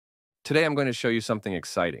Today I'm going to show you something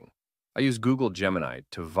exciting. I use Google Gemini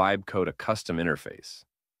to vibe code a custom interface.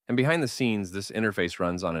 And behind the scenes, this interface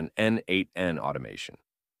runs on an n8n automation.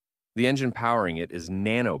 The engine powering it is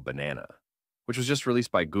Nano Banana, which was just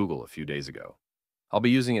released by Google a few days ago. I'll be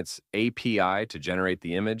using its API to generate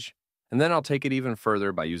the image, and then I'll take it even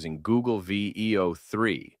further by using Google VEO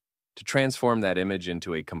 3 to transform that image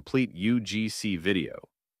into a complete UGC video.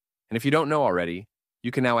 And if you don't know already, you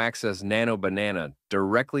can now access Nano Banana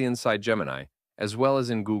directly inside Gemini, as well as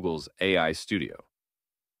in Google's AI Studio.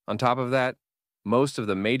 On top of that, most of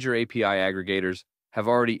the major API aggregators have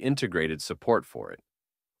already integrated support for it,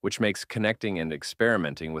 which makes connecting and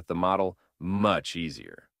experimenting with the model much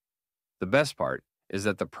easier. The best part is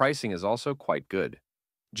that the pricing is also quite good.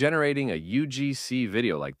 Generating a UGC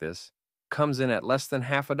video like this comes in at less than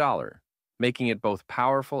 $50, making it both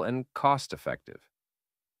powerful and cost-effective.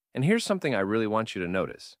 And here's something I really want you to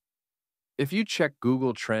notice. If you check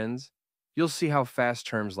Google Trends, you'll see how fast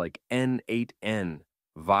terms like n8n,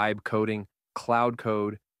 vibe coding, cloud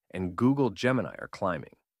code, and Google Gemini are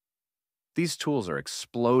climbing. These tools are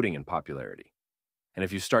exploding in popularity, and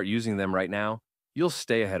if you start using them right now, you'll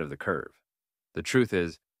stay ahead of the curve. The truth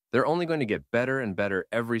is, they're only going to get better and better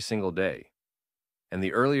every single day. And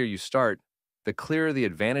the earlier you start, the clearer the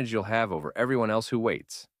advantage you'll have over everyone else who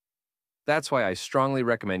waits. That's why I strongly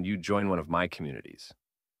recommend you join one of my communities.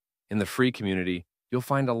 In the free community, you'll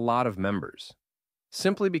find a lot of members,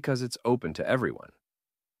 simply because it's open to everyone.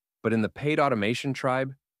 But in the paid automation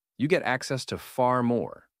tribe, you get access to far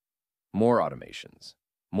more. More automations,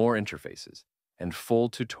 more interfaces, and full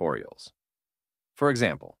tutorials. For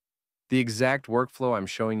example, the exact workflow I'm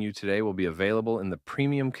showing you today will be available in the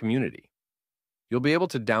premium community. You'll be able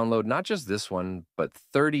to download not just this one, but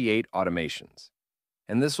 38 automations.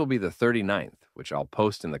 And this will be the 39th, which I'll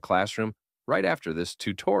post in the classroom right after this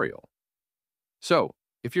tutorial. So,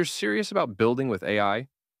 if you're serious about building with AI,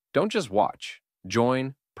 don't just watch,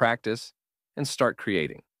 join, practice, and start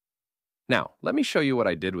creating. Now, let me show you what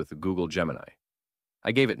I did with the Google Gemini.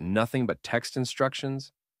 I gave it nothing but text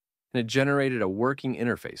instructions, and it generated a working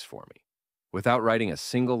interface for me, without writing a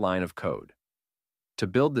single line of code. To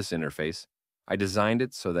build this interface, I designed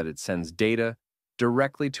it so that it sends data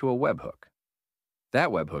directly to a webhook. That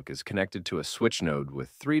webhook is connected to a switch node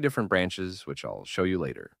with 3 different branches, which I'll show you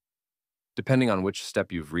later. Depending on which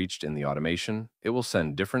step you've reached in the automation, it will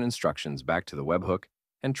send different instructions back to the webhook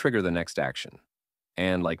and trigger the next action.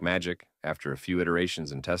 And like magic, after a few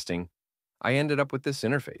iterations and testing, I ended up with this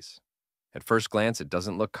interface. At first glance, it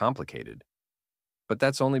doesn't look complicated. But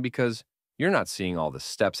that's only because you're not seeing all the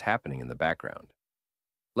steps happening in the background.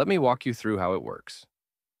 Let me walk you through how it works.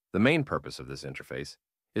 The main purpose of this interface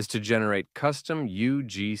is to generate custom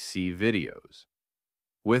UGC videos.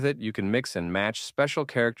 With it, you can mix and match special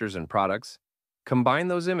characters and products, combine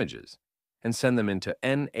those images, and send them into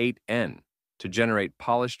n8n to generate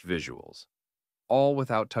polished visuals, all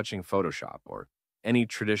without touching Photoshop or any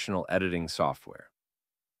traditional editing software.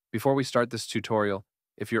 Before we start this tutorial,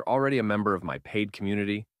 if you're already a member of my paid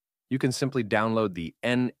community, you can simply download the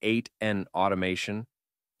n8n automation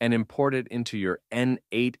and import it into your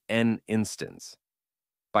n8n instance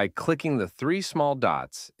by clicking the 3 small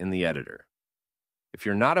dots in the editor. If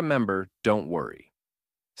you're not a member, don't worry.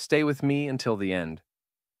 Stay with me until the end,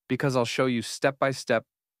 because I'll show you step by step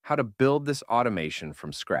how to build this automation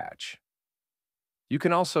from scratch. You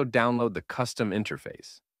can also download the custom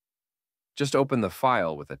interface. Just open the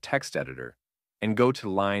file with a text editor and go to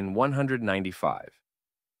line 195.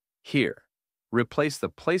 Here, replace the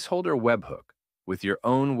placeholder webhook with your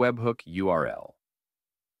own webhook URL.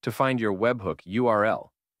 To find your webhook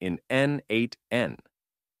URL in n8n,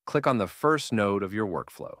 click on the first node of your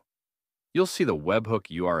workflow. You'll see the webhook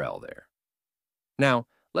URL there. Now,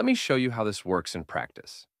 let me show you how this works in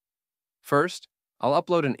practice. First, I'll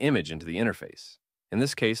upload an image into the interface, in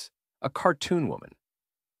this case, a cartoon woman.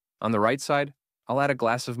 On the right side, I'll add a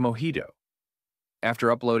glass of mojito. After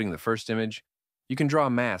uploading the first image, you can draw a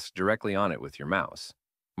mask directly on it with your mouse,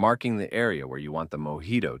 marking the area where you want the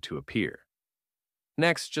mojito to appear.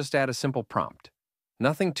 Next, just add a simple prompt.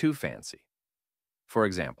 Nothing too fancy. For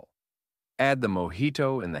example, add the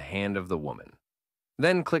mojito in the hand of the woman.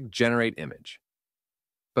 Then click Generate Image.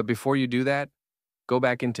 But before you do that, go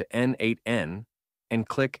back into n8n and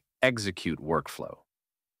click Execute Workflow.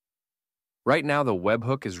 Right now, the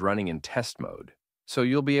webhook is running in test mode, so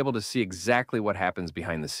you'll be able to see exactly what happens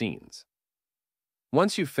behind the scenes.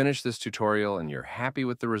 Once you finish this tutorial and you're happy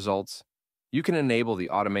with the results, you can enable the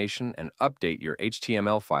automation and update your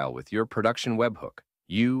HTML file with your production webhook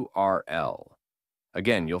URL.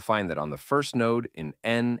 Again, you'll find that on the first node in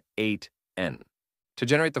n8n. To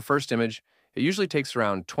generate the first image, It usually takes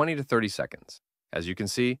around 20 to 30 seconds. As you can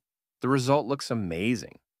see, the result looks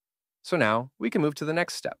amazing. So now we can move to the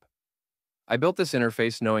next step. I built this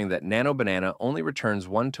interface knowing that Nano Banana only returns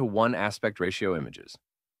 1:1 aspect ratio images.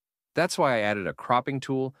 That's why I added a cropping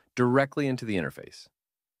tool directly into the interface.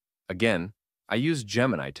 Again, I used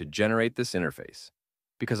Gemini to generate this interface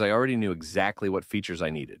because I already knew exactly what features I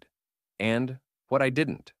needed and what I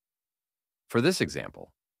didn't. For this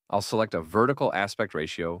example, I'll select a vertical aspect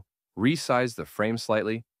ratio, resize the frame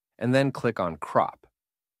slightly, and then click on Crop.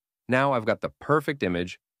 Now I've got the perfect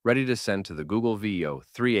image ready to send to the Google VEO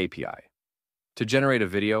 3 API. To generate a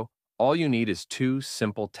video, all you need is two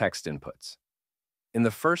simple text inputs. In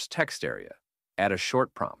the first text area, add a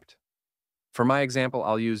short prompt. For my example,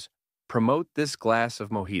 I'll use "Promote this glass of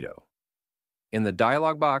mojito." In the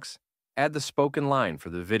dialog box, add the spoken line for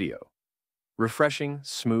the video. Refreshing,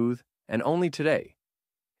 smooth, and only today.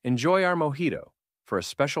 Enjoy our mojito for a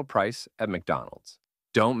special price at McDonald's.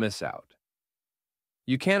 Don't miss out.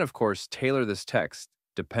 You can, of course, tailor this text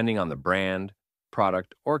depending on the brand,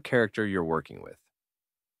 product, or character you're working with.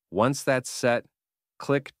 Once that's set,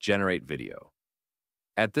 click Generate Video.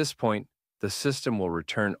 At this point, the system will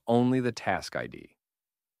return only the task ID.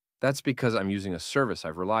 That's because I'm using a service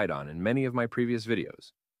I've relied on in many of my previous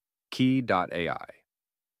videos, Kie.ai.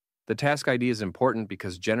 The task ID is important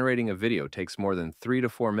because generating a video takes more than 3 to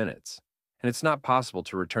 4 minutes, and it's not possible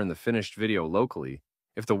to return the finished video locally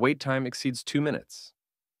if the wait time exceeds 2 minutes.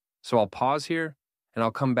 So I'll pause here, and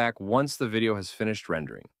I'll come back once the video has finished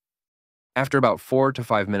rendering. After about 4 to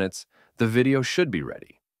 5 minutes, the video should be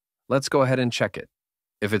ready. Let's go ahead and check it.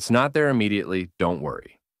 If it's not there immediately, don't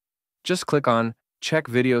worry. Just click on Check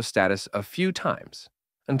Video Status a few times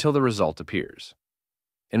until the result appears.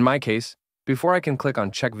 In my case, before I can click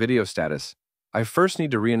on Check Video Status, I first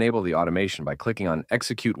need to re-enable the automation by clicking on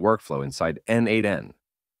Execute Workflow inside n8n.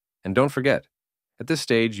 And don't forget, at this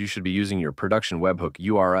stage you should be using your production webhook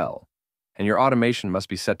URL, and your automation must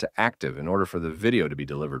be set to active in order for the video to be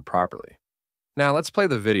delivered properly. Now let's play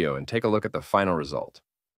the video and take a look at the final result.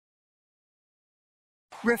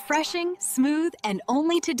 Refreshing, smooth, and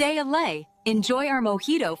only today LA. Enjoy our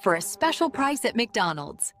mojito for a special price at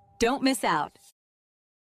McDonald's. Don't miss out.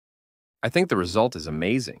 I think the result is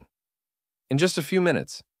amazing. In just a few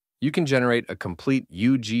minutes, you can generate a complete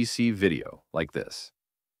UGC video like this.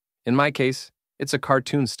 In my case, it's a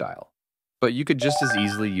cartoon style, but you could just as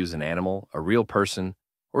easily use an animal, a real person,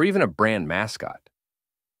 or even a brand mascot.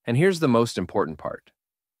 And here's the most important part: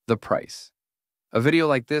 the price. A video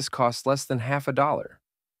like this costs less than $50.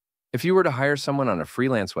 If you were to hire someone on a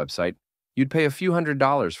freelance website, you'd pay a few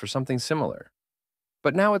 $100s for something similar.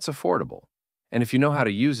 But now it's affordable, and if you know how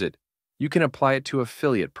to use it, you can apply it to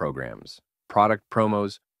affiliate programs, product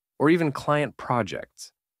promos, or even client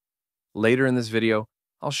projects. Later in this video,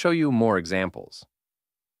 I'll show you more examples.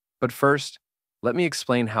 But first, let me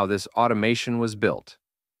explain how this automation was built.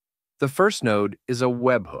 The first node is a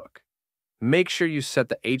webhook. Make sure you set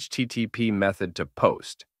the HTTP method to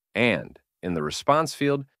post, and in the response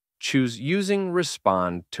field, choose Using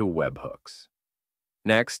Respond to Webhooks.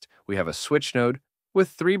 Next, we have a switch node with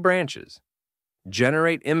 3 branches: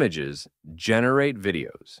 Generate Images, Generate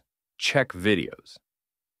Videos, Check Videos.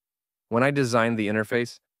 When I designed the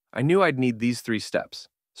interface, I knew I'd need these 3 steps,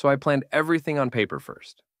 so I planned everything on paper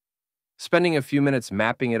first. Spending a few minutes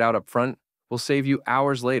mapping it out up front will save you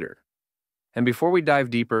hours later. And before we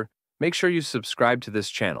dive deeper, make sure you subscribe to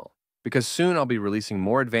this channel, because soon I'll be releasing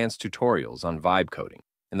more advanced tutorials on vibe coding.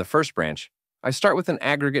 In the first branch, I start with an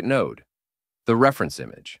aggregate node, the reference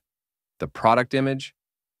image, the product image,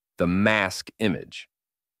 the mask image.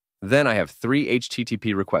 Then I have 3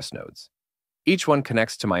 HTTP request nodes. Each one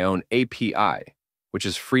connects to my own API, which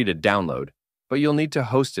is free to download, but you'll need to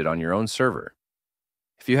host it on your own server.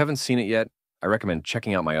 If you haven't seen it yet, I recommend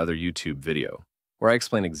checking out my other YouTube video, where I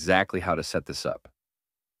explain exactly how to set this up.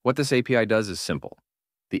 What this API does is simple.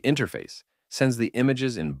 The interface sends the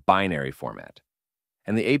images in binary format,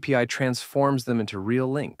 and the API transforms them into real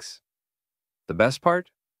links. The best part?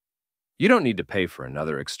 You don't need to pay for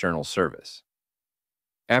another external service.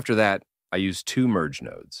 After that, I use 2 merge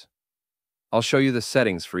nodes. I'll show you the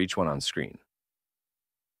settings for each one on screen.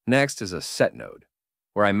 Next is a set node,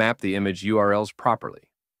 where I map the image URLs properly.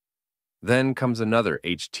 Then comes another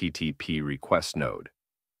HTTP request node.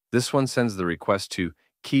 This one sends the request to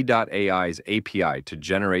Kie.ai's API to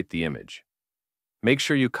generate the image. Make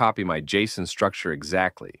sure you copy my JSON structure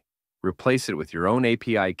exactly, replace it with your own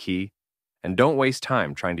API key, and don't waste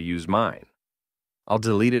time trying to use mine. I'll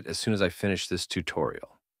delete it as soon as I finish this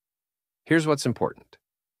tutorial. Here's what's important.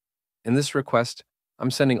 In this request,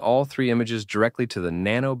 I'm sending all 3 images directly to the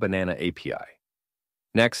Nano Banana API.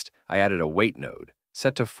 Next, I added a wait node,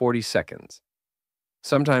 set to 40 seconds.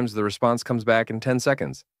 Sometimes the response comes back in 10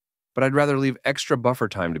 seconds, but I'd rather leave extra buffer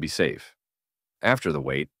time to be safe. After the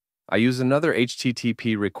wait, I use another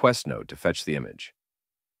HTTP request node to fetch the image.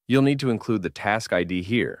 You'll need to include the task ID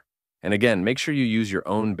here, and again, make sure you use your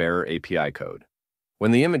own bearer API code.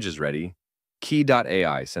 When the image is ready,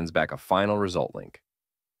 Kie.ai sends back a final result link.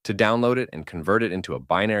 To download it and convert it into a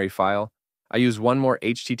binary file, I use one more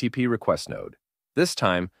HTTP request node, this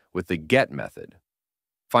time with the GET method.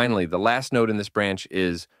 Finally, the last node in this branch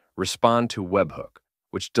is respond to webhook,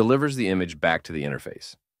 which delivers the image back to the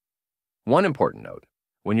interface. One important note: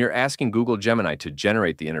 when you're asking Google Gemini to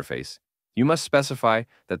generate the interface, you must specify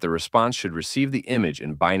that the response should receive the image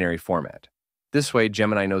in binary format. This way,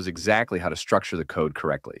 Gemini knows exactly how to structure the code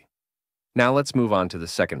correctly. Now let's move on to the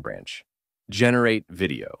second branch, generate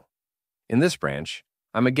video. In this branch,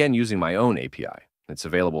 I'm again using my own API, it's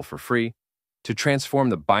available for free, to transform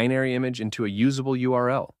the binary image into a usable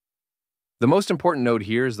URL. The most important node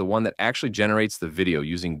here is the one that actually generates the video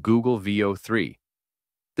using Google VEO 3.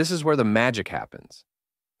 This is where the magic happens.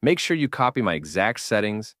 Make sure you copy my exact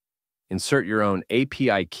settings, insert your own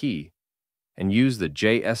API key, and use the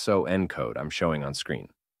JSON code I'm showing on screen.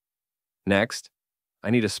 Next, I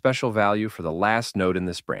need a special value for the last node in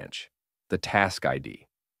this branch, the task ID.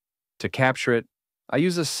 To capture it, I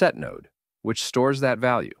use a set node, which stores that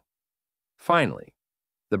value. Finally,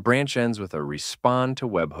 the branch ends with a respond to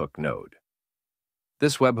webhook node.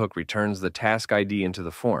 This webhook returns the task ID into the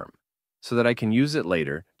form, so that I can use it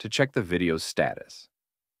later to check the video's status.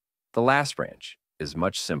 The last branch is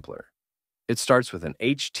much simpler. It starts with an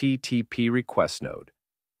HTTP request node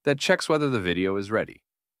that checks whether the video is ready.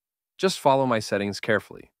 Just follow my settings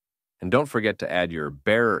carefully, and don't forget to add your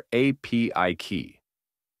bearer API key.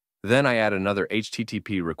 Then I add another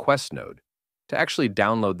HTTP request node to actually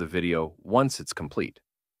download the video once it's complete.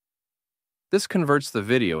 This converts the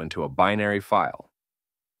video into a binary file.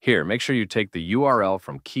 Here, make sure you take the URL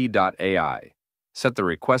from Kie.ai, set the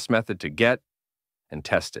request method to GET, and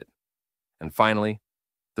test it. And finally,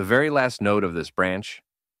 the very last node of this branch,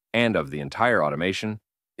 and of the entire automation,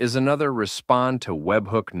 is another respond to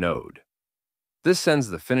webhook node. This sends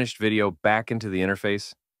the finished video back into the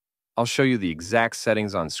interface. I'll show you the exact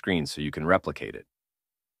settings on screen so you can replicate it.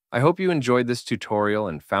 I hope you enjoyed this tutorial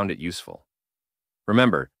and found it useful.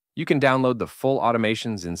 Remember, you can download the full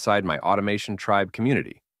automations inside my Automation Tribe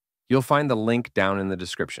community. You'll find the link down in the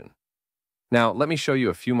description. Now, let me show you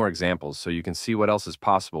a few more examples so you can see what else is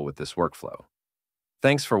possible with this workflow.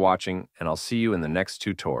 Thanks for watching, and I'll see you in the next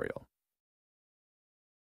tutorial.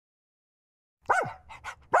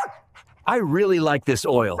 I really like this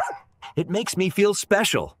oil. It makes me feel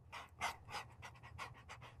special.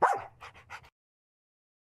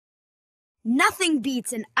 Nothing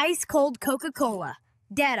beats an ice-cold Coca-Cola.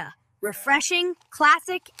 Data, refreshing,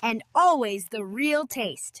 classic, and always the real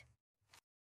taste.